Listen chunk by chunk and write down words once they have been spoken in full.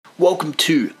Welcome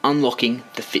to Unlocking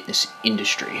the Fitness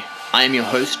Industry. I am your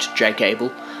host, Jake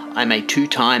Abel. I'm a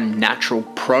two-time natural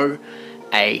pro,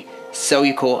 a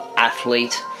Cellucor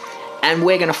athlete, and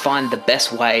we're going to find the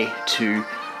best way to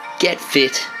get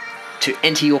fit, to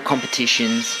enter your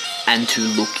competitions, and to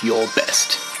look your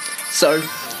best. So,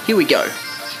 here we go.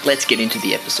 Let's get into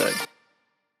the episode.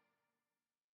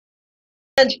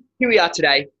 And here we are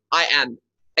today. I am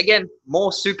again,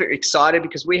 more super excited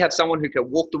because we have someone who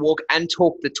can walk the walk and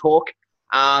talk the talk.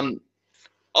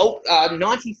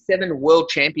 97 world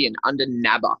champion under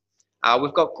NABBA.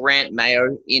 We've got Grant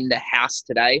Mayo in the house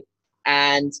today,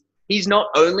 and he's not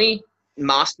only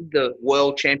mastered the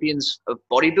world champions of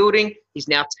bodybuilding, he's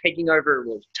now taken over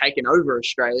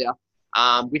Australia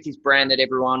with his brand that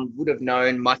everyone would have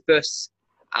known. My first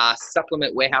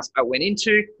supplement warehouse I went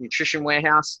into, Nutrition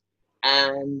Warehouse.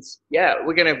 And yeah,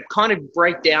 we're going to kind of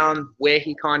break down where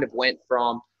he kind of went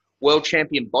from world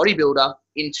champion bodybuilder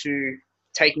into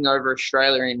taking over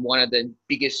Australia in one of the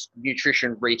biggest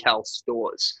nutrition retail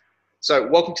stores. So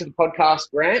welcome to the podcast,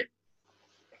 Grant.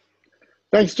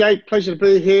 Thanks, Jake. Pleasure to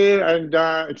be here and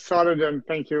excited, and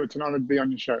thank you. It's an honor to be on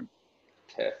your show.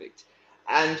 Perfect.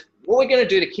 And what we're going to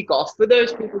do to kick off, for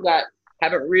those people that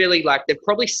haven't really, they've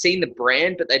probably seen the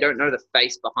brand, but they don't know the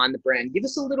face behind the brand, give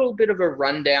us a little bit of a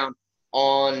rundown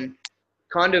on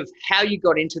kind of how you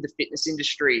got into the fitness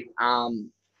industry and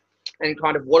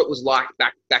kind of what it was like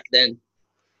back then.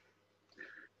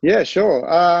 Yeah, sure.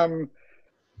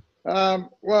 Well,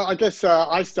 I guess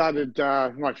I started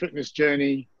my fitness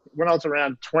journey when I was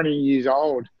around 20 years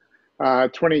old,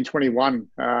 2021.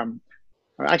 I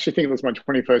actually think it was my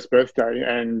 21st birthday,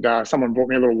 and someone brought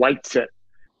me a little weight set.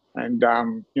 And,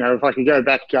 if I could go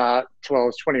back till I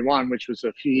was 21, which was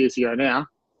a few years ago now,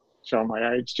 showing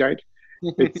my age, Jade.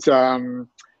 It's I'm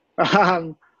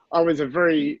only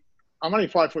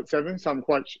 5'7", so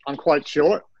I'm quite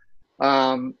short.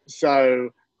 So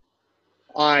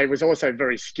I was also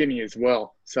very skinny as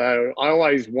well. So I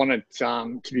always wanted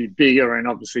to be bigger, and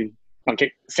obviously I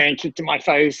get sand kicked in my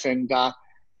face, and but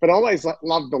I always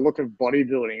loved the look of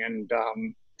bodybuilding, and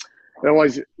I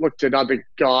always looked at other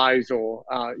guys or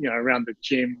around the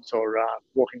gyms or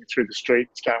walking through the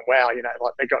streets, going, wow,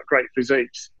 they got great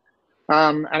physiques.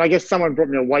 And I guess someone brought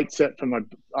me a weight set for my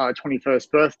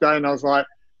 21st birthday, and I was like,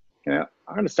 I'm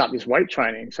going to start this weight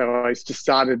training. So I just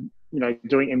started,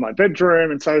 doing it in my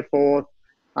bedroom and so forth.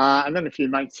 And then a few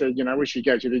mates said, we should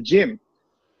go to the gym.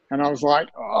 And I was like,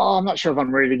 I'm not sure if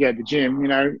I'm ready to go to the gym,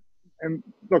 And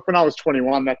look, when I was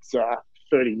 21, that's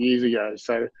 30 years ago.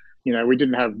 So, we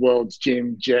didn't have World's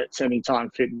Gym, Jets, Anytime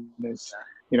Fitness.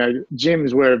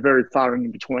 Gyms were very far in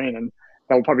between, and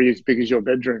they were probably as big as your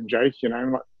bedroom, Jake,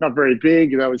 not very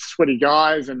big. They were sweaty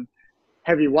guys and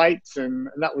heavy weights, and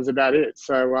that was about it.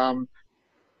 So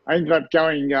I ended up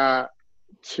going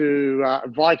to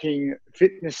Viking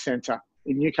Fitness Centre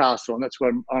in Newcastle, and that's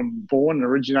where I'm born and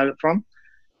originated from,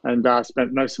 and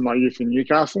spent most of my youth in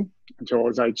Newcastle until I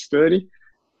was age 30.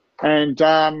 And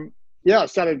I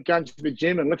started going to the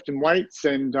gym and lifting weights,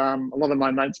 and a lot of my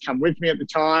mates come with me at the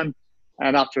time.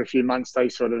 And after a few months, they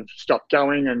sort of stopped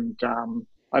going, and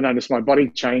I noticed my body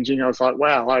changing. I was like,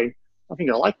 wow, I think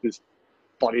I like this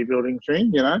bodybuilding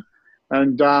thing,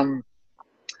 And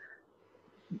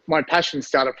my passion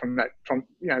started from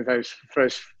those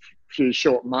first few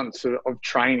short months of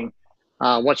training,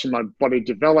 watching my body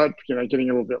develop,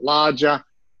 getting a little bit larger.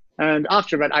 And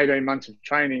after about 18 months of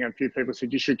training, a few people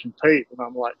said, you should compete. And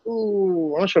I'm like,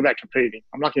 ooh, I'm not sure about competing.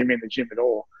 I'm not going to be in the gym at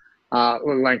all, let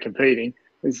alone competing.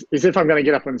 Is if I'm going to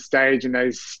get up on stage in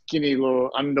those skinny little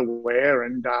underwear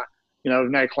and, with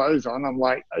no clothes on, I'm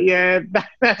like, yeah,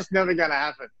 that's never going to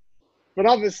happen. But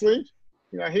obviously,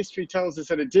 history tells us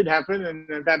that it did happen. And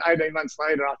about 18 months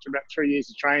later, after about 3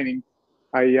 years of training,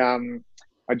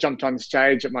 I jumped on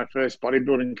stage at my first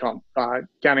bodybuilding comp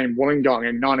down in Wollongong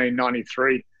in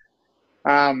 1993.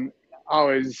 I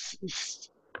was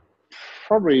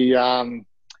probably, I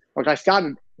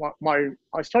started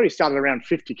around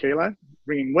 50 kilo,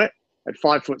 ringing wet at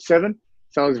 5'7".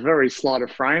 So I was very slight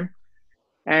of frame.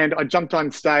 And I jumped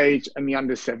on stage in the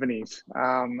under 70s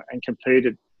and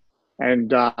competed.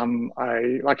 And I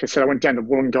went down to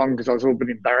Wollongong because I was a little bit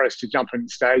embarrassed to jump on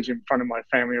stage in front of my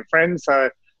family and friends. So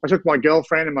I took my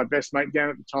girlfriend and my best mate down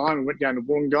at the time and went down to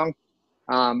Wollongong.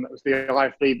 It was the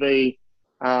IFBB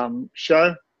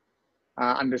show,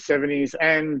 under 70s.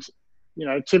 And,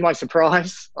 to my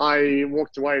surprise, I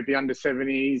walked away with the under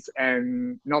 70s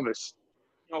and novice.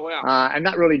 Oh, wow. And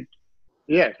that really,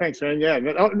 yeah, thanks, man. Yeah,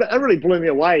 that really blew me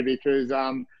away because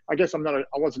I guess I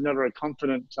was never a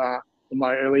confident in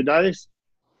my early days.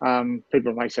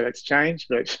 People may say that's changed,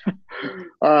 but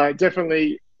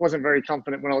definitely wasn't very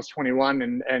confident when I was 21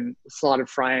 and slighted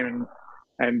frame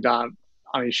and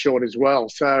only short as well.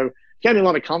 So gave me a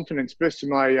lot of confidence, boosted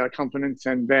my confidence.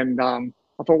 And then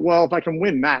I thought, well, if I can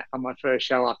win that on my first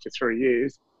show after 3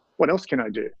 years, what else can I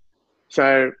do?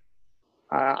 So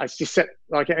I just set,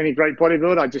 like any great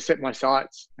bodybuilder, I just set my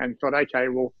sights and thought, okay,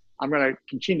 well, I'm going to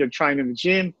continue to train in the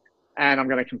gym and I'm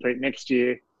going to compete next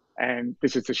year. And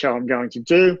this is the show I'm going to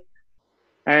do.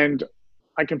 And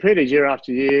I competed year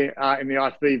after year in the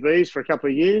IFBBs for a couple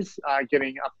of years,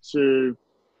 getting up to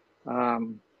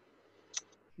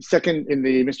second in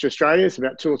the Mr. Australias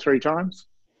about 2 or 3 times.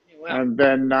 Yeah, wow. And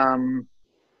then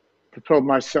propelled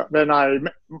myself. Then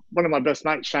one of my best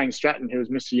mates, Shane Stratton, who was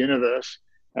Mr. Universe,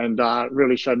 and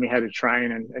really showed me how to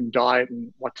train and diet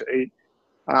and what to eat.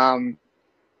 And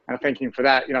I thank him for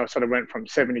that. You know, I sort of went from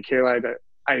 70 kilo to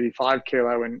 85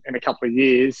 kilo in a couple of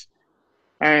years.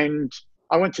 And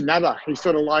I went to NABBA. He's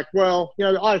sort of like, well, you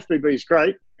know, the IFBB is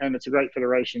great and it's a great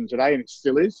federation today and it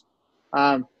still is.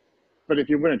 But if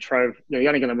you win a trophy, you know, you're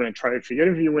only going to win a trophy.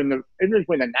 Even if you win the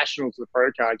nationals or the pro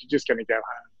card, you're just going to go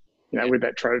home, you know, with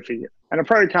that trophy and a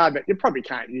pro card that you probably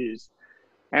can't use.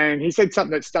 And he said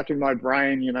something that stuck in my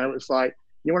brain. You know, it's like,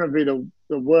 you want to be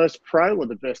the worst pro or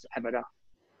the best amateur.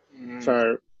 Mm.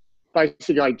 So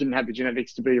basically, I didn't have the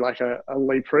genetics to be like a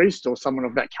Lee Priest or someone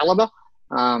of that caliber.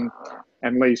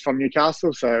 And Lee's from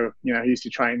Newcastle, so you know he used to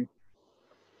train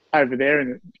over there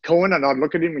in the corner, and I'd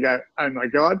look at him and go, "Oh my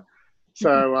god!"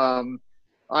 So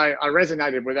I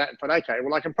resonated with that and thought, okay,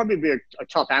 well, I can probably be a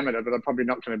top amateur, but I'm probably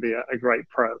not going to be a great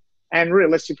pro. And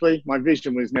realistically, my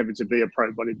vision was never to be a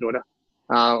pro bodybuilder.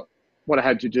 What I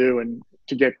had to do and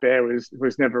to get there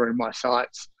was never in my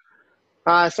sights.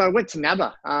 So I went to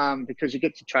NABBA because you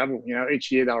get to travel. You know,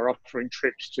 each year they were offering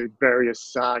trips to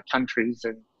various countries,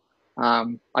 and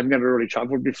I'd never really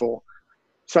travelled before.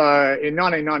 So in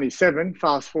 1997,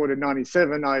 fast forward to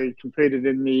 97, I competed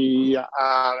in the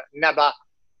NABBA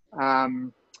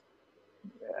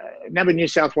New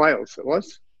South Wales, it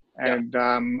was. And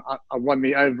I won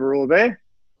the overall there.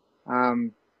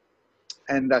 And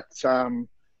that's, then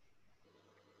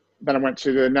I went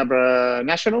to the NABBA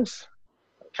Nationals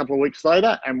a couple of weeks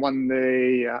later and won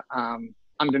the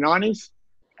under 90s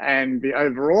and the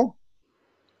overall.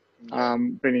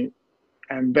 And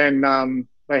then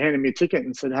they handed me a ticket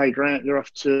and said, "Hey, Grant, you're off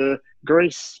to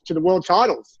Greece to the world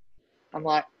titles." I'm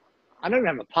like, I don't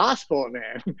have a passport,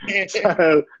 man.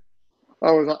 So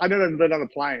I was like, I never been on a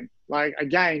plane. Like,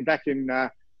 again, back in,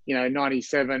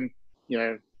 97, you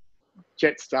know,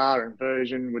 Jetstar and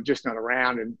Virgin were just not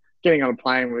around, and getting on a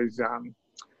plane was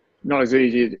not as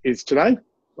easy as it is today.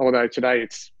 Although today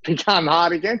it's become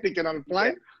hard again to get on a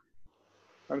plane,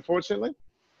 unfortunately.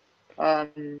 My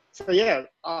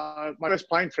first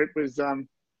plane trip was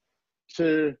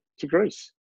to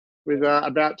Greece with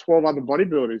about 12 other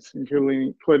bodybuilders,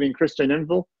 including Christine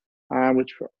Enville,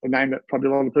 which a name that probably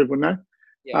a lot of people know.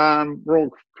 Yeah. We're all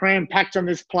cram-packed on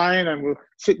this plane and we'll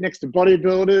sit next to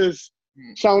bodybuilders,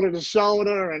 shoulder to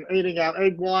shoulder, and eating our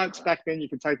egg whites. Back then you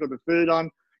could take all the food on.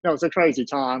 You know, it was a crazy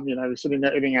time. You know, we're sitting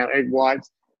there eating our egg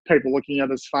whites, people looking at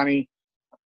us funny.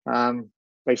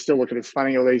 They still look at us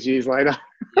funny all these years later.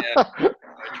 Yeah,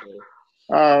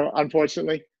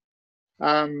 unfortunately.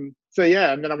 And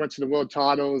then I went to the world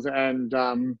titles, and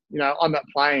on that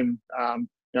plane, I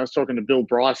was talking to Bill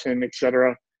Bryson,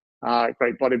 etc.,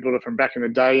 great bodybuilder from back in the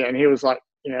day, and he was like,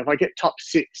 if I get top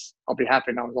 6, I'll be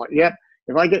happy. And I was like, yep,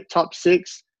 if I get top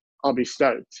 6, I'll be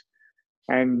stoked.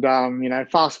 And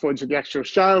fast forward to the actual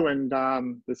show, and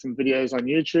there's some videos on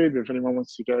YouTube if anyone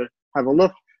wants to go have a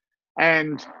look.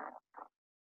 And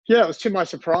yeah, it was to my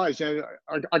surprise.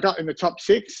 I got in the top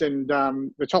 6, and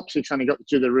the top 6 only got to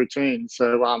do the routine.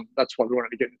 So that's why we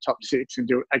wanted to get in the top 6 and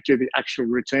do the actual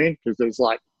routine, because there's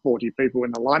like 40 people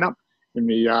in the lineup in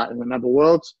the NABBA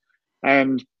Worlds.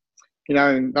 And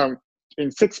in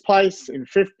 6th place, in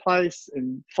 5th place,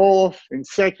 in 4th, in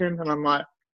 2nd, and I'm like,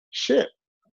 shit,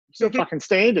 I'm still fucking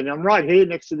standing. I'm right here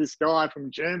next to this guy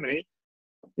from Germany,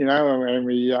 and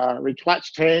we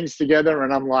clutched hands together,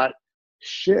 and I'm like,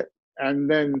 shit. And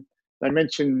then they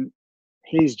mentioned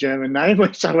his German name,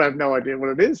 which I have no idea what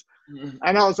it is. Mm-hmm.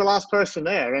 And I was the last person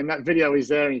there. And that video is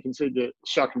there, and you can see the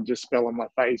shock and dispel on my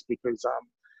face because,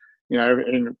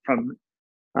 from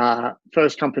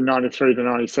first comp in 93 to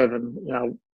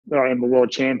 97, there I am a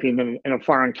world champion in a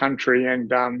foreign country,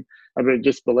 and a bit of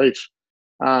disbelief.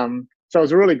 So it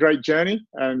was a really great journey.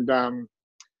 And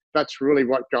that's really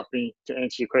what got me, to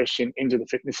answer your question, into the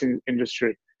fitness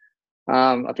industry.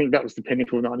 I think that was the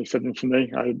pinnacle of 97 for me.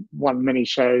 I won many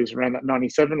shows around that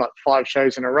 97, like 5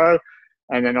 shows in a row,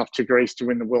 and then off to Greece to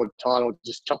win the world title,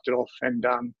 just topped it off. And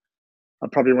I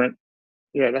probably went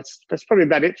yeah, that's probably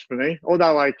about it for me.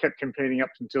 Although I kept competing up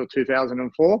until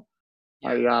 2004,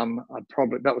 Yeah. I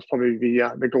probably that was probably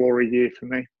the glory year for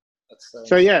me. That's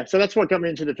So yeah, so that's what got me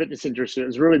into the fitness industry. It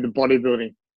was really the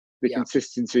bodybuilding, the yeah.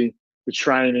 consistency, the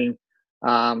training.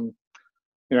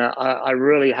 You know, I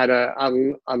really had a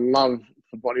love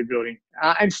for bodybuilding,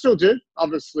 and still do.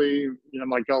 Obviously, you know,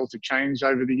 my goals have changed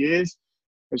over the years.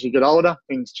 As you get older,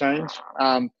 things change.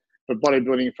 But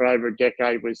bodybuilding for over a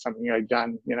decade was something I'd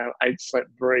done, you know, ate,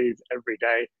 slept, breathed every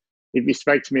day. If you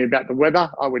spoke to me about the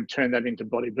weather, I would turn that into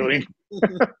bodybuilding.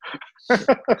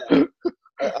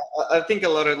 I think a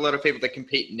lot of people that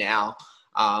compete now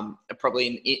are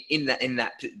probably in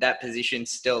that position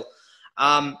still.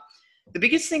 The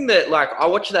biggest thing that, like, I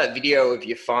watched that video of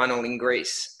your final in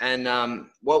Greece, and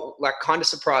what like kind of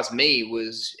surprised me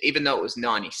was, even though it was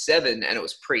 97 and it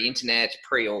was pre-internet,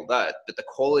 pre all that, but the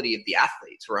quality of the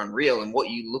athletes were unreal, and what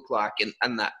you look like,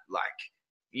 and that, like,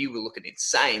 you were looking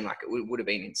insane. Like, it would have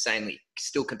been insanely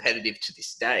still competitive to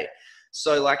this day.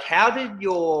 So, like, how did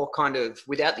your kind of,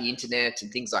 without the internet and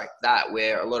things like that,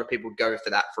 where a lot of people go for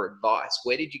that for advice,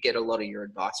 where did you get a lot of your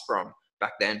advice from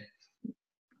back then?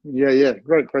 Yeah,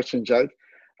 great question, Jake.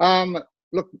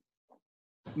 Look,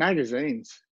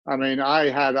 magazines. I mean, I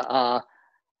had a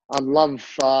love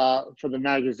for the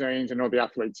magazines and all the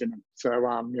athletes in them. So,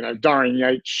 you know, Dorian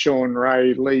Yates, Sean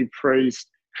Ray, Lee Priest,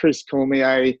 Chris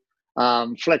Cormier,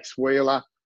 Flex Wheeler,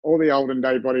 all the olden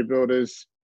day bodybuilders.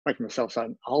 Making myself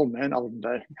sound old, man, olden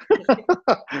day.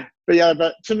 But yeah,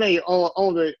 but to me,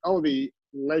 all the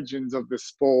legends of the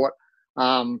sport,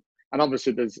 and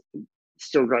obviously there's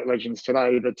still great legends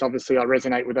today, but obviously I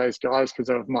resonate with those guys because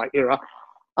of my era.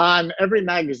 And every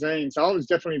magazine, so I was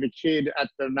definitely the kid at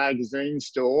the magazine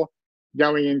store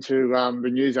going into the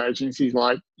news agencies,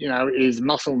 like, you know, is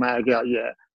Muscle Mag out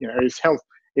yet? You know, is Health,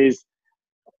 is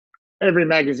every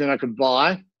magazine I could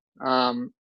buy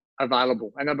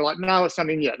available? And they'll be like, no, it's not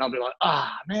in yet. And I'll be like,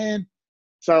 man.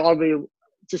 So I'll be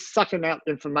just sucking out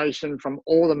information from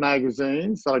all the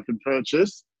magazines that I could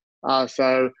purchase.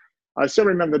 So I still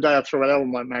remember the day I threw out all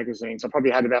my magazines. I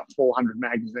probably had about 400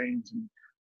 magazines, and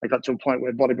I got to a point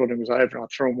where bodybuilding was over and I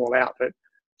threw them all out. But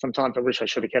sometimes I wish I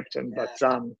should have kept them.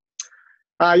 Yeah.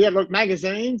 But yeah, look,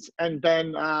 magazines. And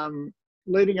then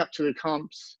leading up to the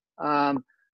comps,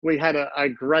 we had a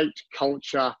great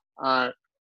culture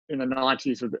in the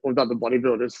 90s with other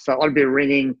bodybuilders. So I'd be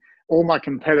ringing all my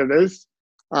competitors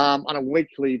on a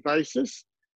weekly basis,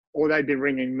 or they'd be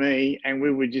ringing me, and we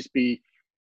would just be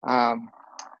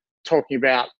talking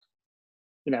about,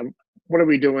 you know, what are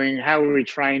we doing? How are we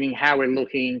training? How we're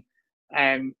looking?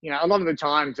 And, you know, a lot of the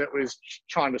times it was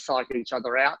trying to psych each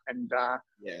other out. And a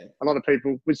lot of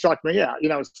people would psych me out. You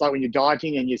know, it's like when you're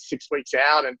dieting and you're 6 weeks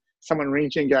out and someone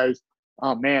rings you and goes,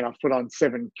 oh man, I've put on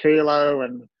 7 kilo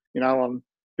and, you know, I'm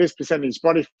this percentage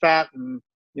body fat, and,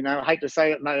 you know, I hate to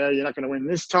say it, Mayo, you're not going to win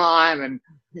this time. And,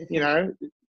 you know,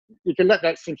 you can let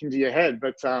that sink into your head,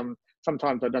 but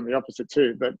sometimes I've done the opposite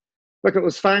too. But look, it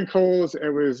was phone calls, it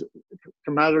was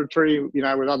camaraderie, you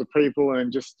know, with other people,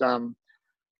 and just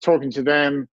talking to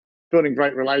them, building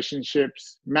great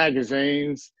relationships,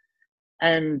 magazines,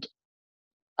 and,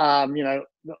 you know,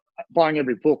 buying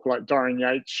every book like Dorian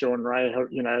Yates, Sean Ray,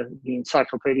 you know, the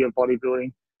Encyclopedia of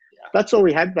Bodybuilding. That's all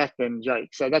we had back then,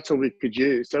 Jake. So that's all we could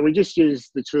use. So we just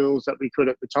used the tools that we could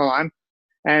at the time.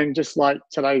 And just like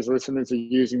today's listeners are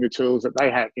using the tools that they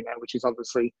have, you know, which is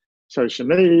obviously social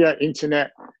media,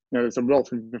 internet. You know, there's a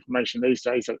wealth of information these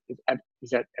days that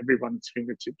is at everyone's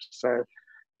fingertips. So,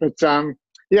 but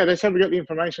yeah, that's how we got the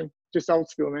information. Just old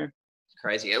school, man.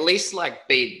 Crazy. At least, like,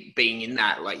 being in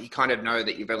that, like, you kind of know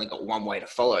that you've only got one way to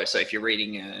follow. So if you're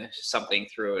reading something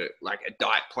through a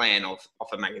diet plan off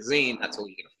a magazine, that's all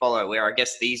you're going to follow. Where I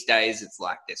guess these days it's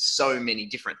like there's so many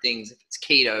different things. If it's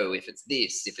keto, if it's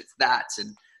this, if it's that,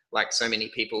 and like so many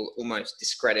people almost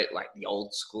discredit like the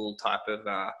old school type of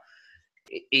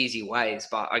easy ways.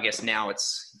 But I guess now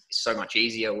it's so much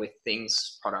easier with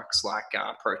products like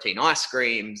protein ice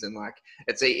creams, and like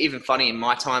it's even funny in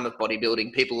my time of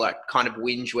bodybuilding, people like kind of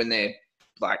whinge when they're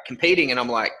like competing, and I'm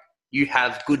like, you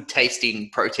have good tasting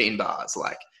protein bars.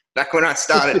 Like back when I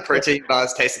started, protein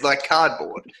bars tasted like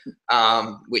cardboard,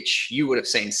 which you would have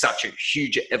seen such a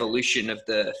huge evolution of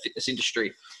the fitness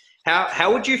industry.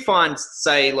 How would you find,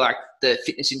 say, like the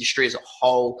fitness industry as a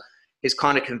whole is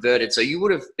kind of converted? So you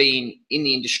would have been in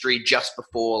the industry just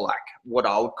before like what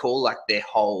I would call like their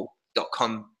whole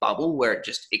 .com bubble, where it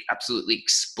absolutely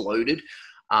exploded,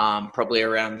 probably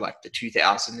around like the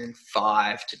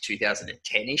 2005 to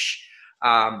 2010-ish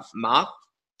mark.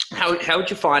 How would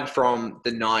you find from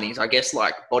the 90s? I guess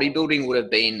like bodybuilding would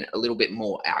have been a little bit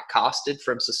more outcasted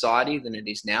from society than it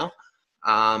is now.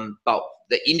 But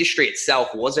the industry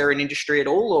itself, was there an industry at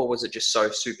all, or was it just so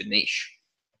super niche?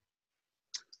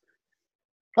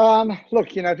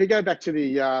 Look, if you go back to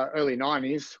the early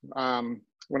 90s,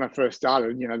 when I first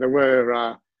started, there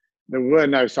were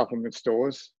no supplement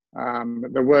stores.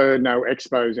 There were no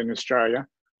expos in Australia,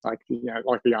 like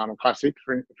the Arnold Classic,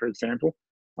 for example,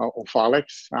 or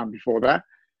Filex before that.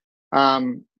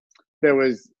 There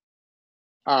was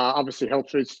obviously health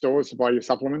food stores to buy your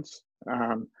supplements.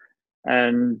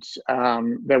 And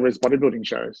there was bodybuilding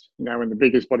shows, and the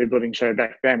biggest bodybuilding show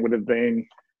back then would have been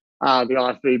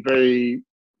the IFBB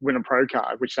Winner Pro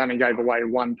card, which only gave away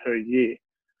one per year.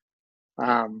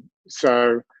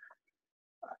 So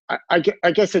I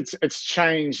guess it's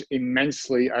changed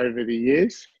immensely over the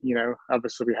years.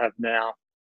 Obviously we have now,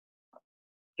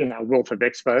 a wealth of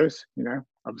expos.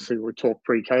 Obviously we talk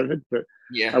pre-COVID, but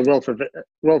Yeah. a wealth of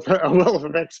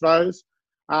expos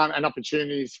and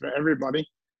opportunities for everybody.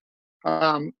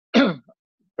 But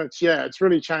yeah, it's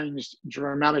really changed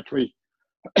dramatically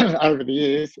over the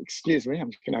years. Excuse me,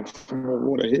 I'm just going to have some more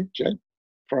water here, Jay,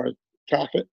 before I cark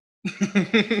it.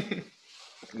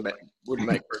 Wouldn't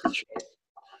make for a good show.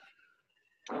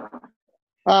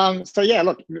 So yeah,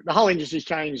 look, the whole industry's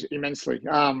changed immensely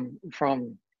from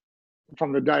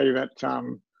the day that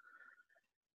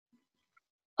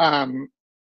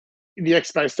the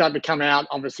expos started to come out.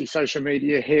 Obviously, social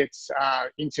media hits,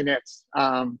 internet.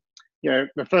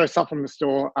 The first supplement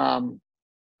store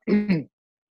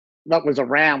that was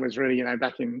around was really,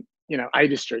 back in,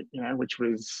 Ada Street, which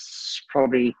was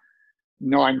probably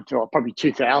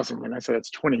 2000, so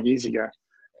that's 20 years ago.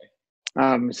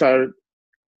 So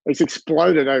it's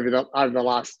exploded over the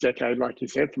last decade, like you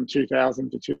said, from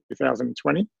 2000 to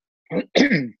 2020.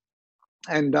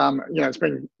 And, it's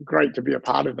been great to be a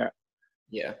part of that.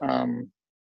 Yeah.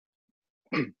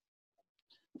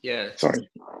 Yeah. Sorry.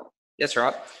 That's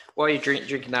right. While you're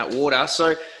drinking that water.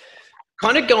 So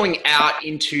kind of going out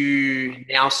into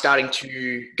now starting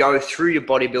to go through your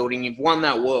bodybuilding, you've won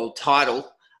that world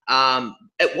title.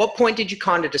 At what point did you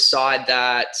kind of decide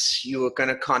that you were going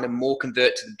to kind of more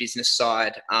convert to the business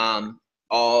side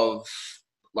of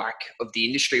the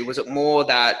industry? Was it more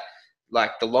that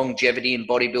like the longevity in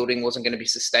bodybuilding wasn't going to be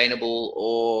sustainable,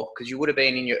 or because you would have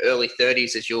been in your early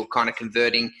 30s as you're kind of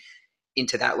converting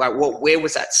into that? Like, where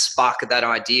was that spark of that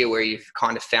idea where you've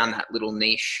kind of found that little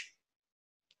niche?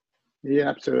 Yeah,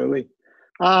 absolutely.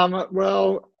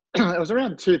 Well, it was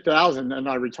around 2000 and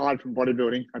I retired from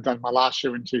bodybuilding. I'd done my last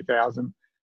show in 2000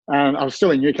 and I was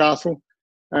still in Newcastle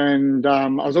and I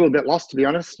was a little bit lost, to be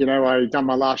honest. I'd done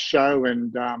my last show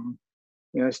and,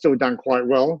 still done quite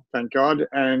well, thank God.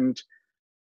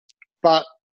 But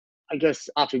I guess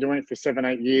after doing it for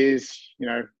 7-8 years,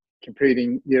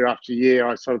 competing year after year,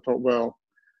 I sort of thought, well,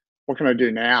 what can I do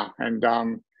now? And I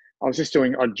was just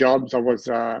doing odd jobs. I was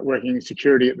working in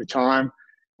security at the time.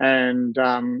 And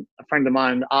a friend of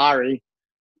mine, Ari,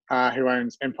 who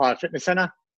owns Empire Fitness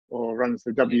Centre or runs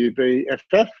the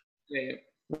WBFF,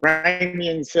 rang me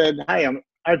and said, hey, I'm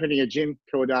opening a gym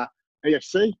called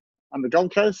EFC on the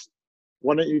Gold Coast.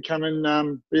 Why don't you come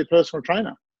and be a personal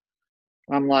trainer?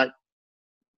 I'm like,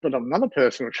 but I'm not a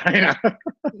personal trainer.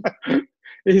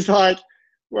 He's like,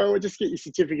 well, we'll just get your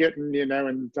certificate and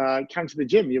come to the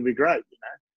gym. You'll be great,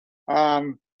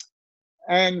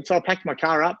 And so I packed my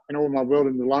car up and all my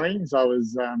welding belongings. I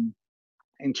was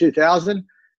in 2000,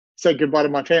 said goodbye to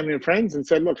my family and friends and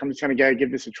said, look, I'm just going to go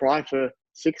give this a try for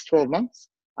 6-12 months.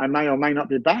 I may or may not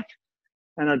be back.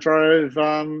 And I drove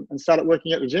and started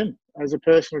working at the gym as a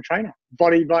personal trainer,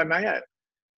 Body by Mayo.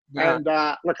 Yeah. And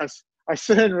look, I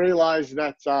soon realized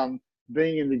that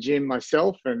being in the gym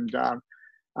myself and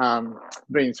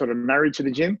being sort of married to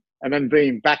the gym and then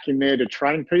being back in there to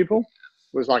train people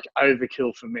was like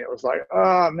overkill for me. It was like,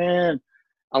 oh man,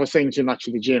 I was seeing too much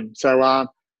of the gym. So I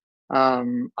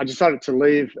decided to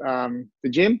leave the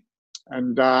gym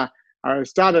and I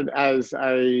started as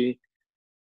a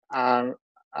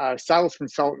sales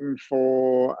consultant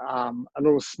for a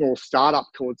little small startup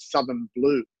called Southern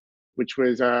Blue, which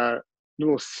was a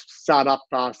little startup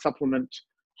supplement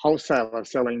wholesaler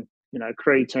selling,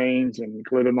 creatines and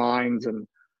glutamines and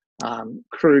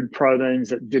crude proteins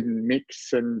that didn't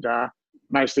mix and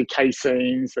mostly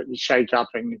caseins that you shake up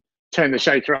and turn the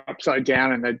shaker upside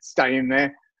down and they'd stay in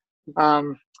there.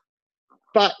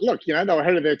 But look, they were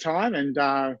ahead of their time and,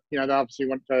 they obviously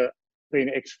want to be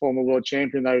an ex-former world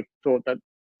champion. They thought that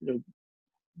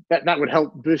that would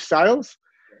help boost sales.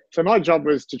 So my job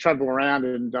was to travel around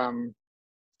and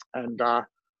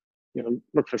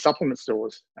look for supplement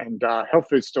stores and health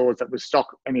food stores that would stock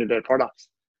any of their products.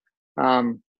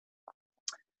 And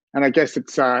I guess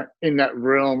it's in that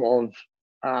realm of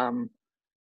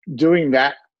doing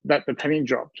that the penny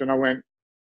dropped, and I went,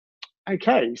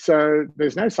 okay, so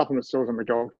there's no supplement stores on the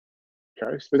Gold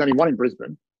Coast. There's only one in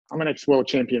Brisbane. I'm an ex-world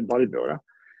champion bodybuilder.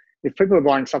 If people are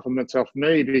buying supplements off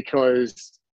me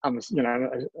because I'm, a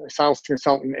sales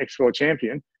consultant, ex-world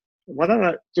champion, why don't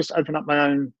I just open up my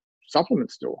own supplement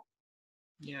store?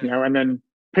 Yeah. And then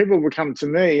people would come to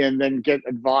me and then get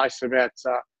advice about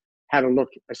how to look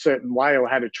a certain way or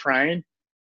how to train,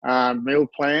 meal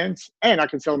plans, and I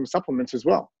can sell them supplements as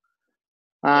well.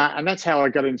 And that's how I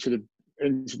got into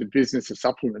the business of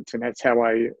supplements, and that's how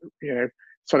I,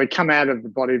 sort of come out of the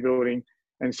bodybuilding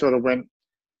and sort of went,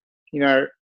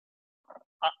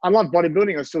 I love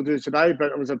bodybuilding, I still do today,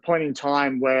 but it was a point in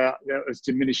time where it was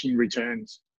diminishing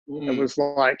returns. It was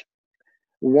like,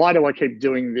 why do I keep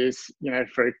doing this,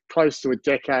 for close to a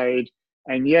decade?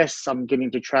 And yes, I'm getting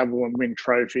to travel and win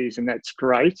trophies, and that's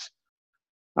great.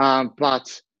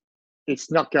 But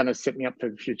it's not going to set me up for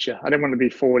the future. I don't want to be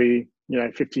 40,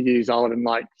 50 years old and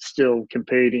still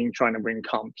competing, trying to win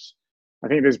comps. I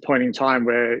think there's a point in time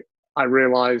where I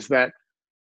realized that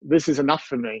this is enough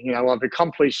for me. I've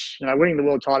accomplished, winning the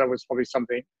world title was probably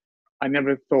something I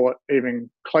never thought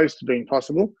even close to being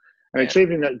possible. And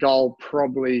achieving that goal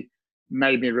probably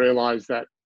made me realize that,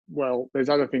 well, there's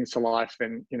other things to life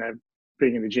than,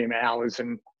 being in the gym hours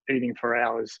and eating for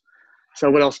hours. So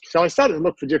what else? So I started to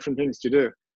look for different things to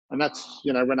do. And that's,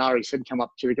 when Ari said come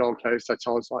up to the Gold Coast, that's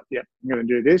I was like, yeah, I'm going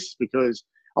to do this, because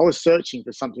I was searching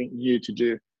for something new to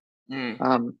do.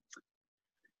 And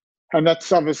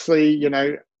that's obviously,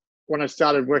 when I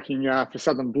started working for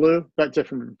Southern Blue, that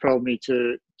definitely propelled me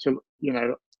to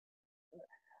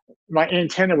my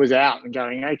antenna was out and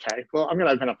going, okay, well, I'm going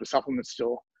to open up a supplement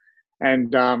store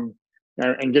and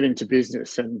get into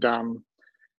business.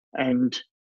 And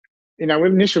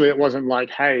initially it wasn't like,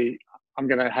 hey, I'm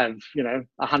going to have,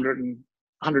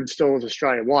 100 stores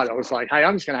Australia wide. I was like, hey,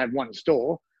 I'm just going to have one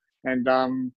store and,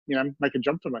 make a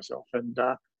job for myself and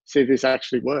see if this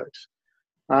actually works.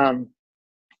 So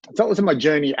that was my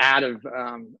journey out of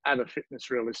fitness.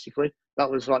 Realistically,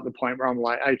 that was like the point where I'm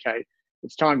like, okay,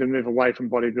 it's time to move away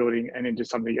from bodybuilding and into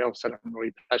something else that I'm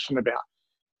really passionate about.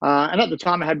 And at the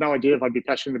time, I had no idea if I'd be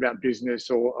passionate about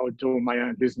business or doing my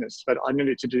own business, but I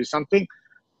needed to do something.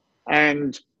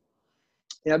 And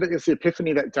that was the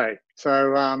epiphany that day.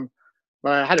 So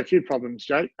I had a few problems,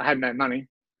 Jake. I had no money.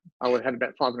 I had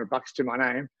about $500 to my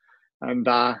name, and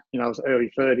I was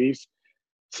early 30s.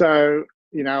 So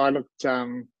I looked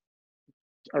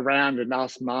around and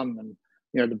asked mum, and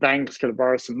the bank's got to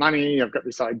borrow some money. I've got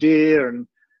this idea, and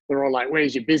they're all like,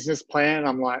 "Where's your business plan?"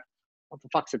 I'm like, "What the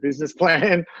fuck's a business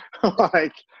plan?" So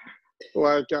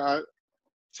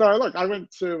look, I went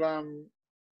to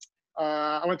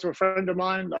a friend of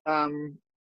mine,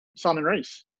 Simon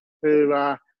Rees, who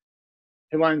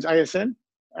owns ASN,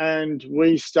 and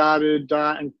we started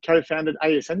and co-founded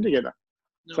ASN together.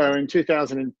 No. So in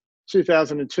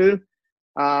 2002,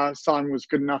 Simon was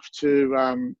good enough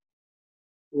to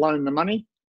loan the money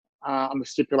on the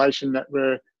stipulation that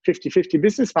we're 50-50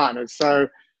 business partners. So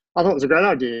I thought it was a great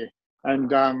idea.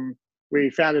 And we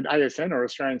founded ASN, or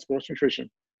Australian Sports Nutrition.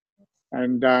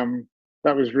 And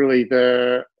that was really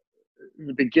the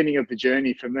beginning of the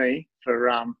journey for me for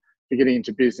getting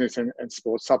into business and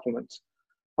sports supplements.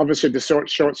 Obviously, the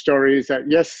short story is that,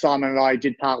 yes, Simon and I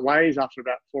did part ways after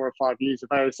about 4 or 5 years of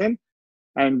ASN.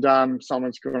 And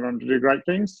Simon's gone on to do great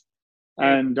things.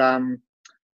 And, I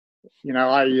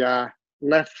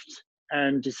left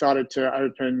and decided to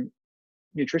open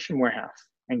Nutrition Warehouse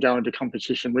and go into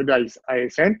competition with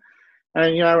ASN.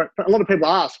 And, a lot of people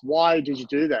ask, why did you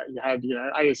do that? You had,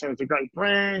 ASN was a great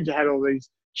brand. You had all these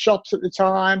shops at the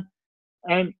time.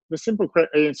 And the simple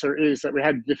answer is that we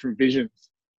had different visions.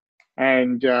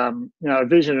 And, a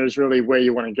vision is really where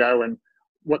you want to go and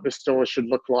what the store should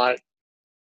look like,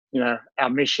 our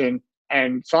mission.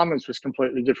 And Simon's was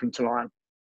completely different to mine.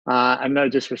 And no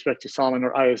disrespect to Simon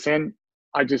or ASN,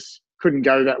 I just couldn't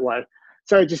go that way.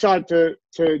 So I decided to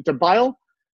bail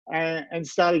and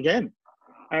start again.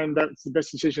 And that's the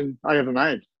best decision I ever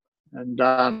made. And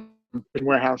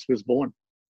Warehouse was born.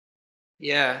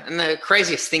 Yeah, and the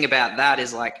craziest thing about that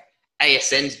is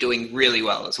ASN's doing really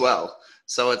well as well.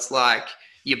 So it's like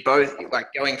you're both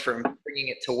going from bringing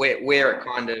it to where it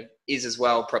kind of is as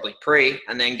well, probably pre,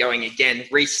 and then going again,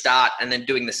 restart, and then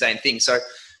doing the same thing. So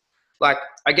I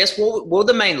guess what were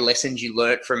the main lessons you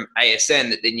learned from ASN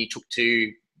that then you took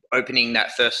to opening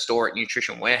that first store at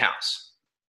Nutrition Warehouse?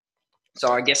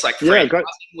 So I guess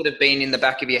would have been in the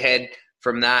back of your head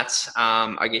from that.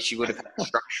 I guess you would have had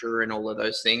structure and all of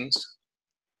those things.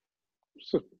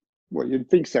 Well, you'd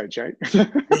think so, Jake.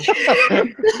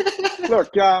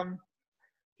 Look,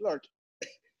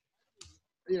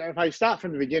 if I start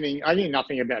from the beginning, I knew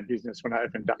nothing about business when I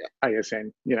opened up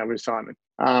ASN, with Simon.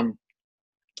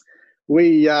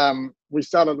 We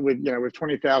started with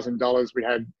 $20,000. We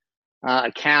had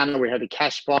a counter, we had a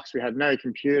cash box, we had no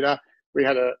computer, we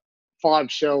had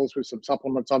 5 shelves with some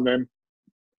supplements on them,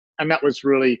 and that was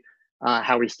really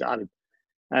how we started.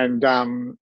 And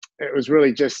it was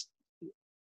really just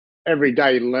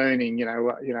everyday learning.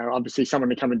 Obviously someone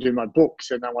would come and do my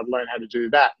books, and I would learn how to do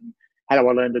that. And how do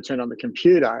I learn to turn on the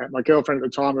computer? My girlfriend at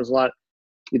the time was like,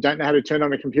 "You don't know how to turn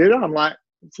on a computer?" I'm like,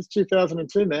 "It's just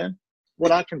 2002, man.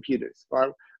 What are computers?"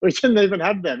 Like, we didn't even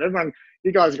have them.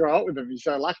 You guys grow up with them. You're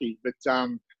so lucky. But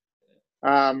so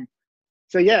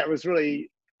yeah, it was really,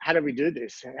 how do we do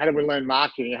this? How do we learn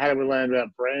marketing? How do we learn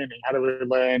about branding? How do we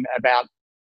learn about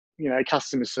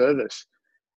customer service?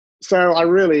 So I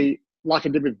really, like I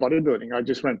did with bodybuilding, I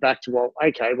just went back to,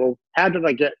 how did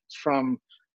I get from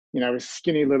a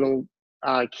skinny little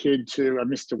kid to a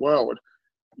Mr. World?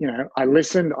 I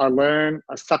listened, I learned,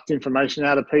 I sucked information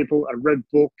out of people, I read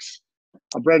books,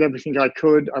 I've read everything I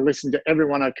could, I listened to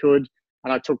everyone I could,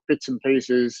 and I took bits and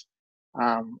pieces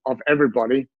of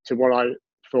everybody to what I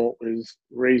thought was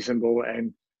reasonable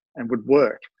and would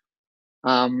work.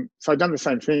 So I've done the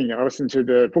same thing. I listened to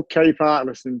the bookkeeper, I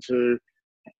listened to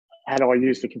how do I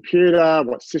use the computer,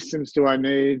 what systems do I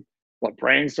need, what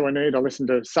brands do I need. I listened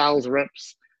to sales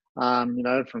reps,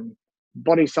 from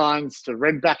Body Science to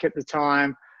Redback at the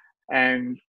time,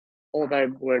 and all they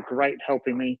were great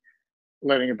helping me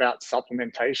learning about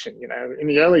supplementation. In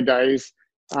the early days,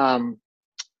 God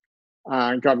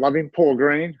love him, Paul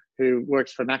Green, who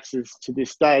works for Max's to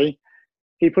this day,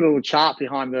 he put a little chart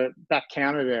behind the back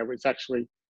counter there, which actually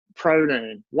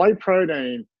protein, whey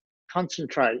protein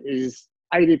concentrate is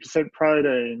 80%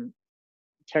 protein,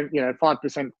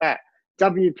 5% fat.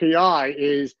 WPI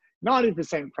is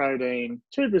 90% protein,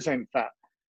 2% fat.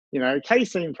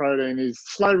 Casein protein is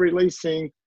slow releasing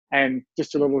and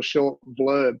just a little short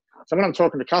blurb. So when I'm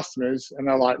talking to customers and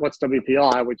they're like, "What's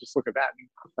WPI?" we just look at that and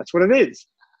that's what it is.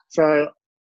 So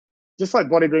just like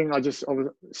bodybuilding, I was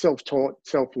self-taught,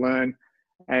 self-learn,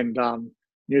 and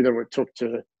knew that it took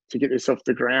to get this off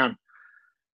the ground.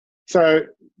 So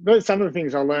some of the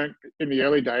things I learned in the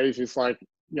early days is like,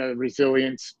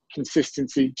 resilience,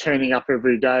 consistency, turning up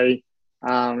every day,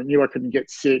 knew I couldn't get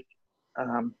sick,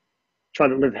 tried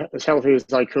to live as healthy as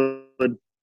I could,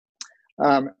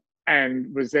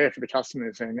 and was there for the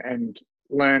customers and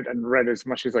learned and read as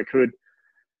much as I could.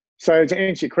 So to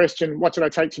answer your question, what did I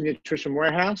take to Nutrition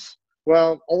Warehouse?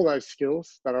 Well, all those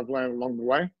skills that I've learned along the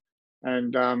way,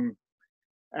 and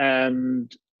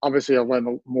obviously I've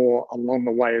learned more along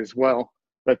the way as well.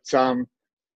 But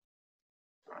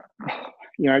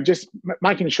just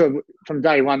making sure from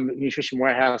day one that Nutrition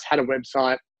Warehouse had a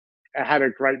website, it had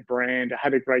a great brand, it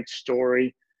had a great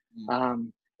story,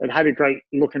 it had a great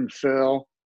look and feel.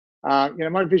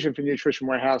 My vision for Nutrition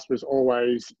Warehouse was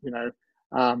always,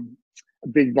 a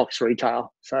big box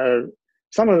retail. So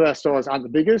some of our stores aren't the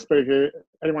biggest, but if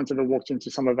anyone's ever walked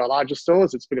into some of our larger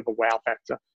stores, it's a bit of a wow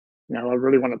factor. I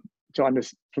really want for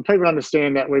people to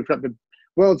understand that we've got the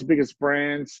world's biggest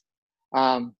brands,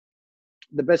 the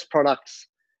best products,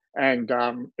 and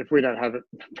if we don't have it,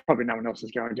 probably no one else is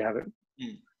going to have it.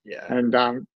 Yeah.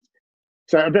 And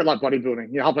so a bit like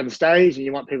bodybuilding, you hop on the stage and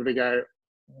you want people to go,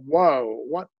 "Whoa,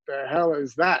 what the hell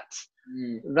is that?"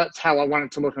 That's how I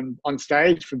wanted to look on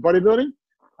stage for bodybuilding.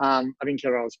 I didn't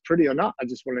care if I was pretty or not. I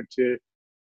just wanted to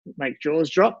make jaws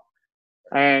drop.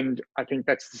 And I think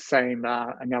that's the same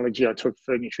analogy I took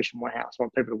for Nutrition Warehouse. I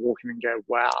want people to walk in and go,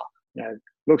 "Wow,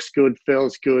 looks good,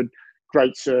 feels good,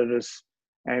 great service,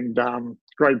 and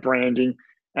great branding,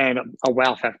 and a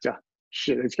wow factor.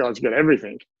 Shit, these guys got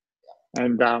everything."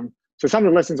 And so some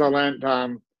of the lessons I learned,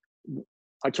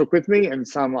 I took with me, and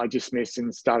some I dismissed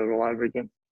and started all over again.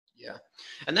 Yeah.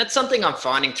 And that's something I'm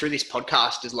finding through this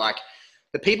podcast is like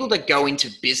the people that go into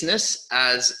business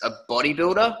as a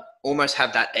bodybuilder almost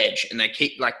have that edge, and they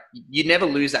keep you never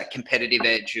lose that competitive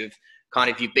edge of kind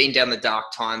of, you've been down the dark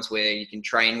times where you can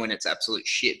train when it's absolute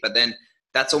shit, but then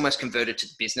that's almost converted to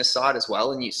the business side as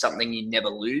well. And something you never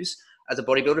lose as a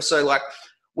bodybuilder. So like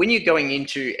when you're going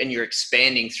into and you're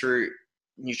expanding through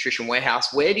Nutrition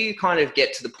Warehouse, where do you kind of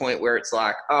get to the point where it's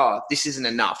like, "Oh, this isn't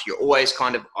enough"? You're always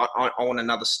kind of, I want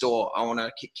another store. I want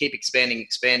to keep expanding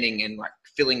and like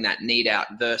filling that need out,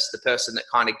 versus the person that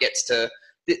kind of gets to,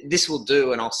 "This will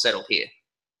do and I'll settle here"?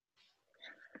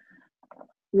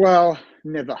 Well,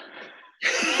 never.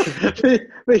 The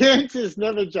answer is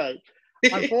never, Jake.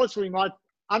 Unfortunately,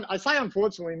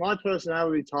 unfortunately, my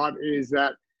personality type is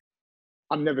that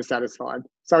I'm never satisfied.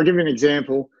 So I'll give you an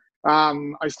example.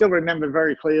 I still remember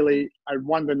very clearly I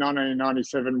won the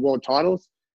 1997 world titles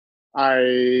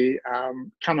I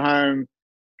come home,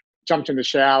 jumped in the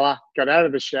shower, got out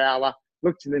of the shower,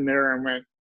 looked in the mirror and went,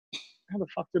 how the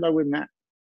fuck did I win that?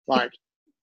 Like,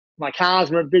 my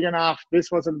cars weren't big enough.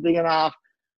 This wasn't big enough.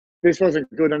 This wasn't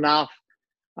good enough.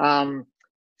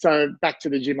 So back to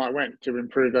the gym I went to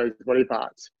improve those body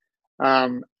parts.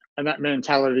 And that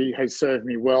mentality has served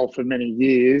me well for many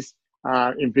years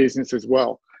in business as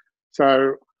well.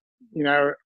 So, you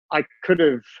know, I could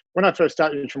have, when I first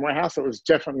started Nutrition Warehouse, it was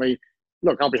definitely,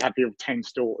 look, I'll be happy with 10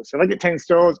 stores. If I get 10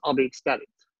 stores, I'll be ecstatic.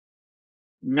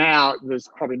 Now there's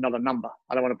probably not a number.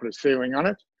 I don't want to put a ceiling on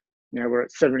it. You know, we're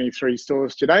at 73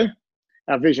 stores today.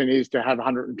 Our vision is to have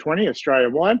 120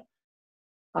 Australia-wide.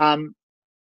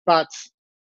 But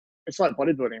it's like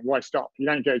bodybuilding. Why stop? You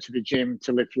don't go to the gym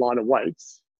to lift lighter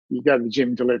weights. You go to the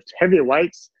gym to lift heavier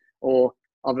weights or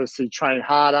obviously train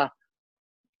harder,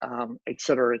 et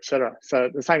cetera, et cetera. So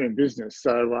the same in business.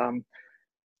 So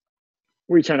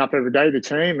we turn up every day, the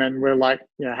team, and we're like,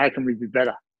 you know, how can we be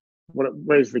better?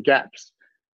 Where's the gaps?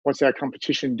 What's our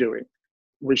competition doing?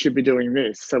 We should be doing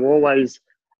this. So we're always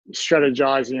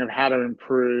strategizing of how to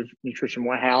improve Nutrition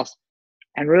Warehouse.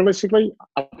 And realistically,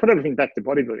 I put everything back to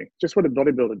bodybuilding, just what a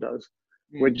bodybuilder does.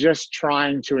 We're just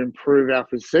trying to improve our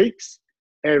physiques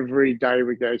every day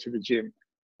we go to the gym.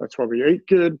 That's why we eat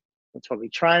good. That's why we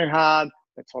train hard.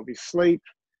 That's why we sleep.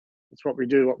 That's what we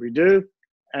do.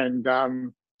 And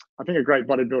I think a great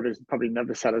bodybuilder is probably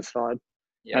never satisfied.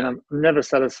 Yeah. And I'm never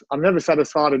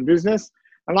satisfied in business.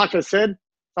 And like I said,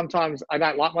 sometimes I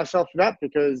don't like myself for that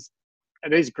because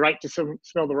it is great to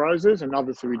smell the roses, and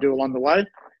obviously we do along the way,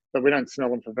 but we don't smell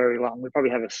them for very long. We probably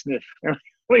have a sniff.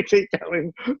 We keep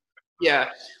going. Yeah,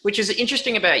 which is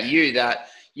interesting about you, that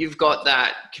you've got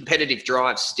that competitive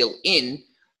drive still in,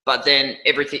 but then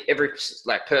every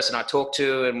like person I talk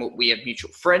to and what we have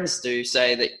mutual friends do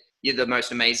say that you're the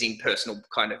most amazing personal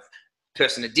kind of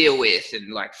person to deal with,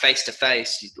 and like face to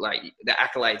face, like the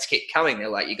accolades keep coming. They're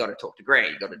like, you got to talk to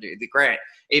Grant, you got to do the Grant.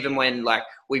 Even when like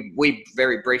we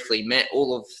very briefly met,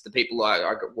 all of the people I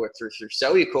got worked through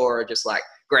Cellucor are just like,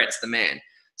 Grant's the man.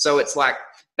 So it's like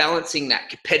balancing that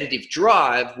competitive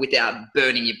drive without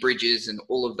burning your bridges and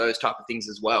all of those type of things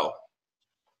as well.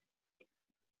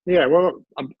 Yeah, well,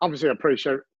 obviously I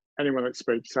appreciate anyone that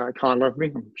speaks kind of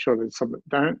me. I'm sure there's some that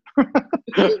don't.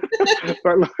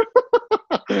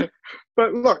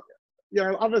 But look, you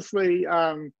know, obviously,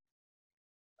 I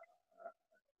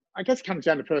guess it comes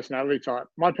down to personality type.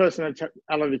 My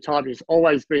personality type has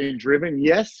always been driven,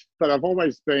 yes, but I've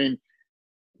always been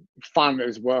fun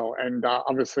as well. And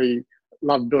obviously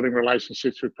love building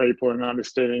relationships with people and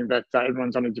understanding that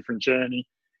everyone's on a different journey.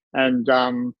 And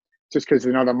just because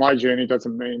they're not on my journey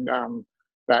doesn't mean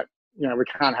that, you know, we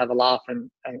can't have a laugh and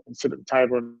sit at the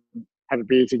table and have a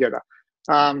beer together.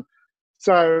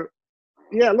 So,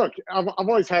 yeah, look, I've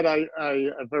always had a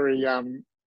very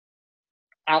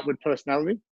outward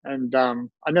personality, and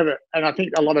I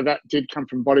think a lot of that did come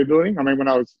from bodybuilding. I mean, when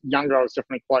I was younger, I was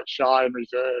definitely quite shy and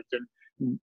reserved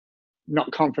and not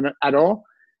confident at all.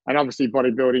 And obviously,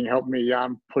 bodybuilding helped me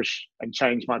push and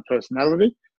change my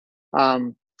personality.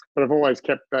 But I've always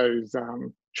kept those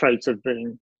traits of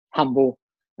being humble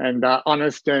and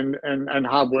honest and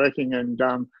hardworking, and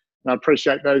I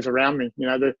appreciate those around me. You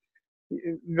know,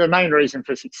 the main reason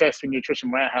for success in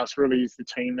Nutrition Warehouse really is the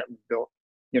team that we've built.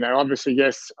 You know, obviously,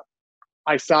 yes,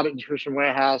 I started Nutrition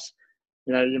Warehouse.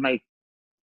 You know, you may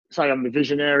say I'm the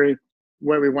visionary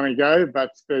where we want to go, but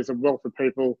there's a wealth of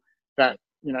people that,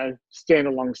 you know, stand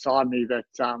alongside me that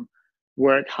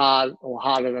work hard or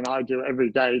harder than I do every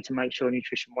day to make sure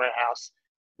Nutrition Warehouse,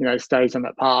 you know, stays on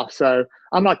that path. So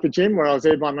unlike the gym where I was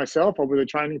there by myself or with a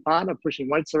training partner pushing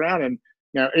weights around and,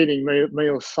 you know, eating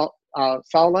meals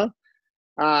solo,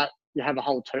 you have a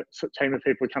whole team of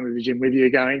people come to the gym with you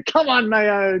going, come on,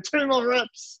 Mayo, 2 more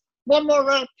reps, 1 more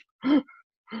rep.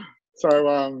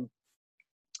 So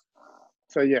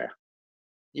yeah.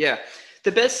 Yeah.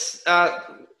 The best,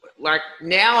 like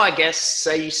now, I guess,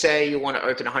 say you want to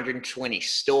open 120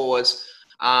 stores,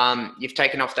 you've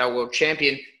taken off that world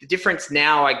champion. The difference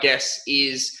now, I guess,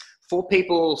 is for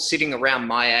people sitting around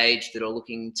my age that are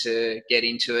looking to get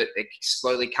into it, they're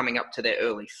slowly coming up to their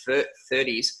early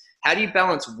 30s. How do you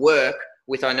balance work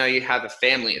with, I know you have a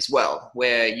family as well,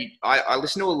 where I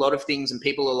listen to a lot of things and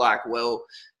people are like, well,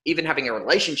 even having a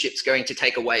relationship's going to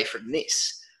take away from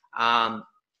this.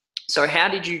 So how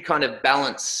did you kind of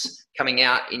balance coming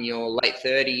out in your late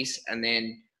 30s, and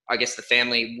then I guess the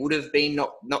family would have been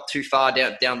not too far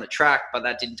down the track, but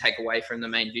that didn't take away from the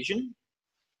main vision?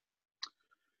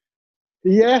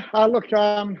 Yeah, look,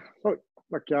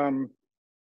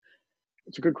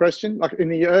 it's a good question. Like in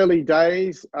the early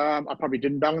days, I probably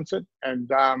didn't balance it,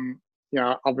 and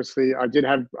obviously I did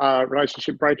have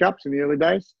relationship breakups in the early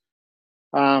days.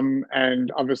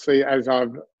 And obviously as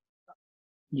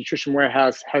Nutrition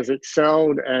Warehouse has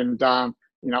excelled and, I've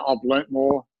learnt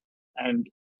more and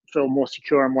feel more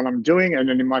secure in what I'm doing and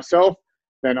then in myself,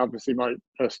 then obviously my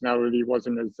personality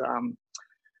wasn't as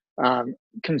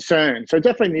concerned. So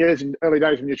definitely in the early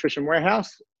days of Nutrition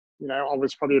Warehouse, I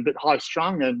was probably a bit high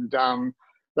strung and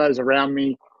those around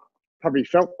me probably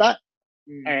felt that.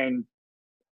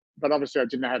 But obviously I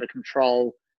didn't know how to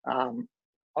control. I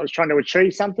was trying to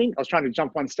achieve something. I was trying to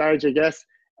jump on stage, I guess,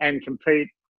 and compete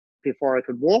before I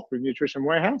could walk with Nutrition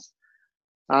Warehouse.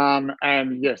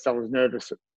 And yes, I was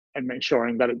nervous and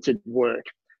ensuring that it did work.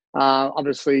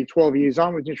 Obviously 12 years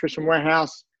on with Nutrition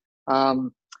Warehouse,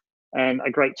 and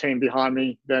a great team behind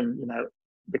me, then,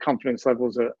 the confidence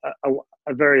levels are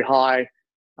very high.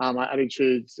 My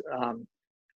attitude's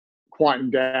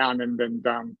quietened down, and then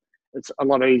it's a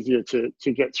lot easier to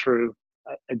get through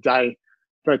a day.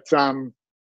 But,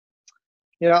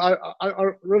 I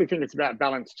really think it's about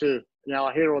balance too.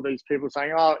 I hear all these people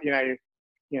saying, oh,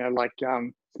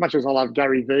 as much as I love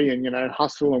Gary Vee and,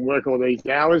 hustle and work all these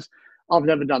hours, I've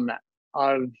never done that.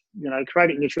 I've,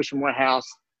 created Nutrition Warehouse,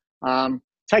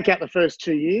 take out the first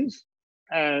 2 years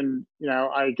and,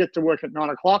 I get to work at 9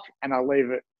 o'clock and I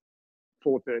leave at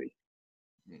 4:30,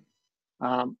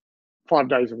 5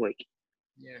 days a week.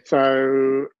 Yeah.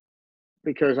 So,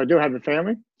 because I do have a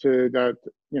family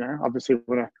obviously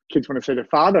when kids want to see their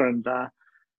father and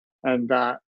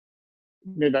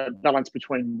need that balance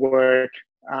between work.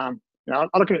 I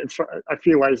look at it in a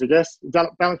few ways, I guess.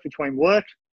 Balance between work,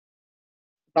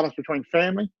 balance between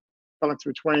family, balance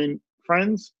between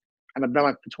friends, and a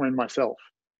balance between myself.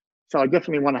 So I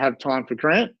definitely want to have time for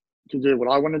Grant to do what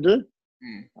I want to do.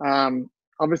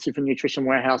 Obviously for Nutrition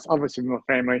Warehouse, obviously for my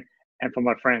family and for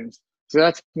my friends. So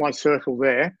that's my circle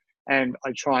there. And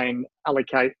I try and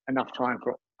allocate enough time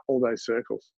for all those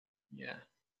circles. Yeah,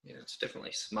 it's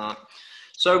definitely smart.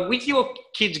 So with your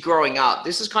kids growing up,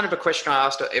 this is kind of a question I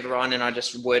asked everyone and I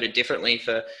just worded differently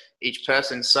for each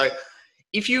person. So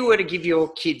if you were to give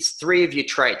your kids 3 of your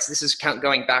traits, this is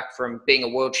going back from being a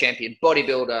world champion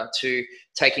bodybuilder to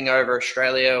taking over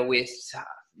Australia with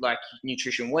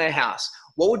Nutrition Warehouse,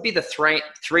 what would be the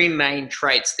three main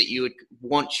traits that you would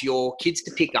want your kids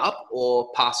to pick up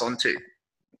or pass on to?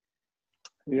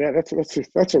 Yeah, that's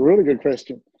a really good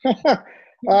question.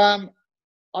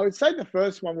 I would say the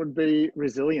first one would be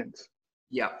resilience.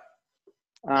 Yeah.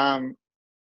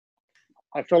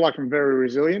 I feel like I'm very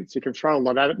resilient. You can throw a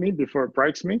lot at me before it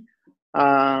breaks me.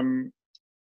 Not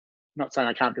saying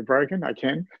I can't be broken, I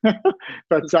can.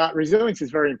 But resilience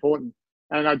is very important.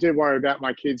 And I do worry about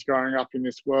my kids growing up in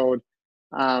this world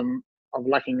of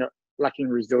lacking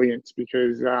resilience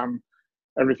because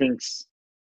everything's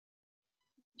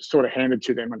sort of handed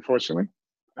to them, unfortunately.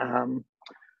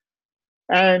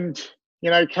 And,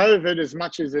 COVID, as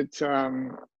much as it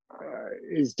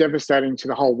is devastating to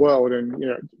the whole world and,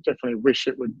 definitely wish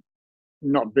it would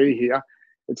not be here,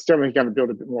 it's definitely going to build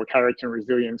a bit more character and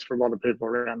resilience for a lot of people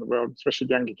around the world, especially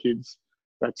younger kids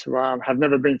that have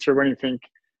never been through anything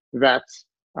that,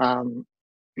 our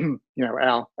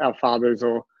fathers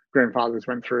or grandfathers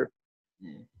went through.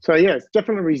 So, yes,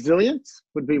 definitely resilience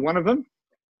would be one of them.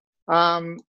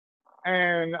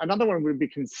 And another one would be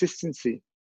consistency.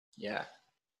 Yeah.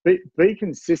 Be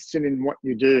consistent in what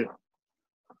you do.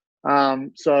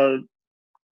 So,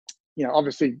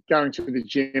 obviously going to the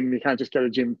gym, you can't just go to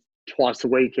the gym twice a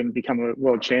week and become a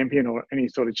world champion or any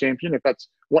sort of champion if that's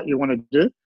what you want to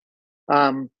do.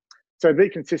 So be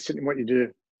consistent in what you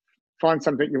do. Find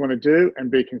something you want to do and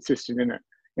be consistent in it.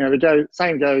 The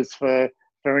same goes for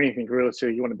anything really. So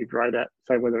you want to be great at.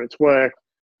 So whether it's work,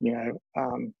 your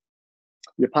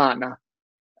partner,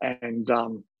 and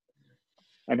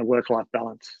a work-life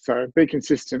balance. So be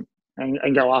consistent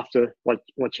and go after what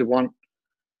you want.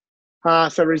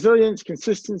 So resilience,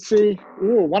 consistency.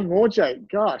 Ooh, one more, Jake.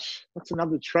 Gosh, what's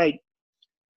another trait?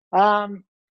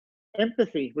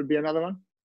 Empathy would be another one.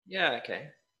 Yeah. Okay.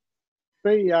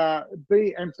 Be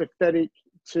empathetic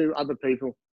to other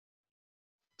people.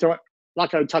 So,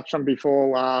 like I touched on before,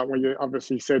 where you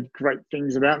obviously said great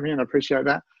things about me, and I appreciate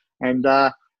that. And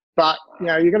but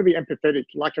you're going to be empathetic.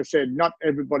 Like I said, not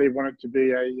everybody wanted to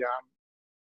be a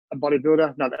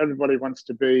bodybuilder. Not everybody wants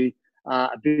to be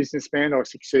a businessman or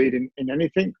succeed in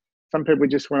anything. Some people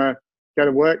just want to go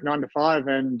to work 9 to 5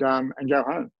 and go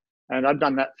home. And I've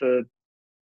done that for,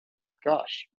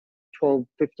 12,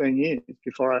 15 years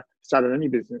before I started any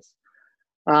business.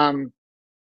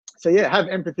 So yeah, have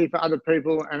empathy for other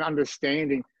people and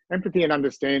empathy and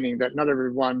understanding that not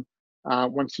everyone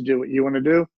wants to do what you want to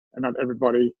do and not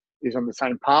everybody is on the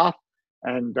same path.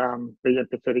 and be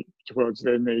empathetic towards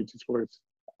their needs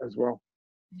as well.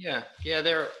 Yeah,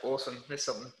 they're awesome. There's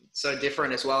something so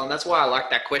different as well. And that's why I like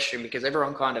that question, because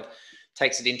everyone kind of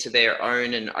takes it into their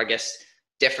own. And I guess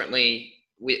definitely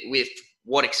with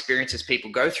what experiences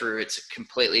people go through, it's a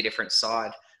completely different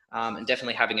side. And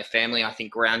definitely having a family, I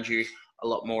think, grounds you a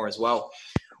lot more as well.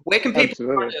 Where can people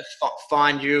kind of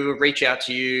find you, reach out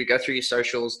to you, go through your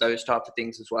socials, those types of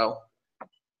things as well?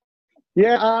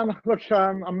 Yeah, look,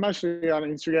 I'm mostly on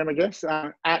Instagram, I guess,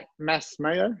 at Mass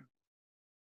Mayo.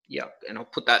 Yeah, and I'll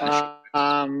put that in the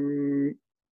show.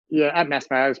 Yeah, at Mass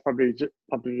Mayo is probably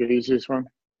the easiest one.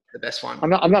 The best one.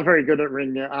 I'm not very good at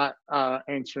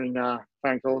answering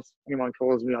phone calls. Anyone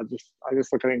calls me, I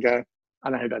just look at it and go, I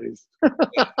know who that is.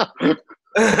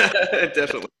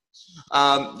 Definitely.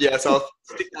 So I'll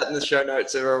stick that in the show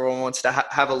notes if everyone wants to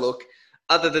have a look.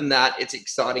 Other than that, it's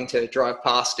exciting to drive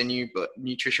past a new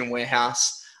nutrition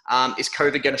warehouse. Is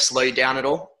COVID going to slow you down at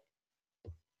all?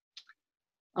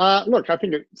 Look, I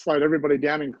think it slowed everybody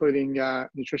down, including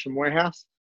Nutrition Warehouse.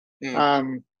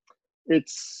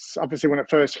 It's obviously, when it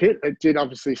first hit, it did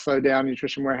obviously slow down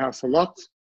Nutrition Warehouse a lot.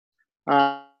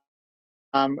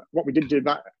 What we did do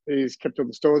is kept all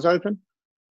the stores open.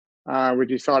 We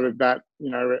decided that,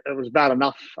 it was bad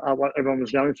enough what everyone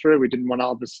was going through. We didn't want to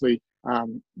obviously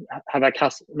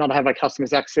not have our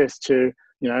customers access to,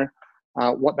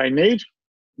 what they need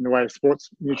in the way of sports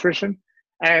nutrition.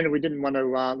 And we didn't want to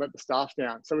let the staff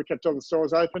down. So we kept all the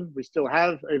stores open. We still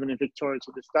have, even in Victoria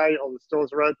to this day, all the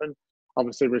stores are open.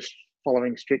 Obviously, we're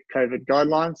following strict COVID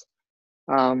guidelines.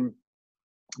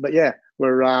 But yeah,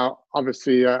 we're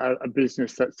obviously a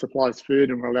business that supplies food,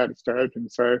 and we're allowed to stay open.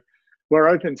 So we're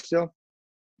open still.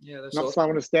 Yeah, that's not awesome.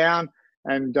 slowing us down.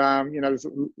 And,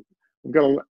 we've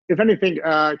got if anything,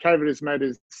 COVID has made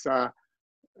us,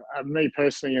 me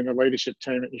personally and the leadership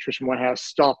team at Nutrition Warehouse,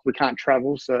 stop. We can't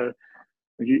travel. So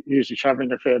we're usually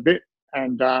traveling a fair bit.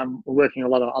 And we're working a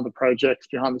lot of other projects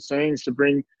behind the scenes to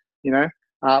bring,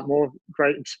 more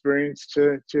great experience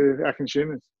to our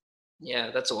consumers.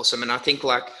 Yeah, that's awesome. And I think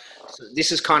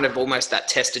this is kind of almost that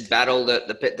tested battle that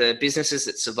the businesses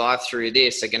that survive through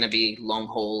this are going to be long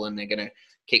haul, and they're going to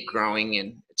keep growing,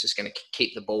 and it's just going to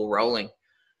keep the ball rolling.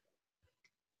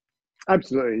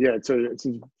 Absolutely. Yeah. It's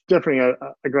definitely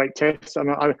a great test.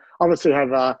 And I obviously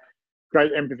have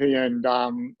great empathy and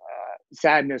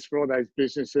sadness for all those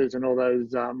businesses and all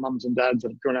those mums and dads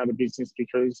that have gone out of business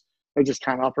because they just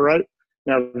can't operate.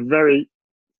 We're very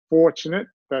fortunate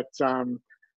that,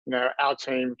 our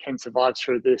team can survive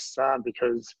through this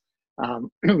because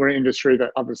we're an industry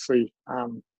that obviously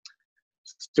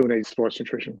still needs sports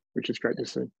nutrition, which is great to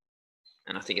see.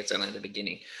 And I think it's only the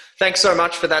beginning. Thanks so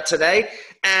much for that today.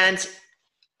 And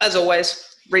as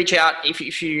always, reach out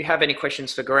if you have any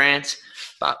questions for Grant.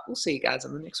 But we'll see you guys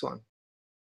on the next one.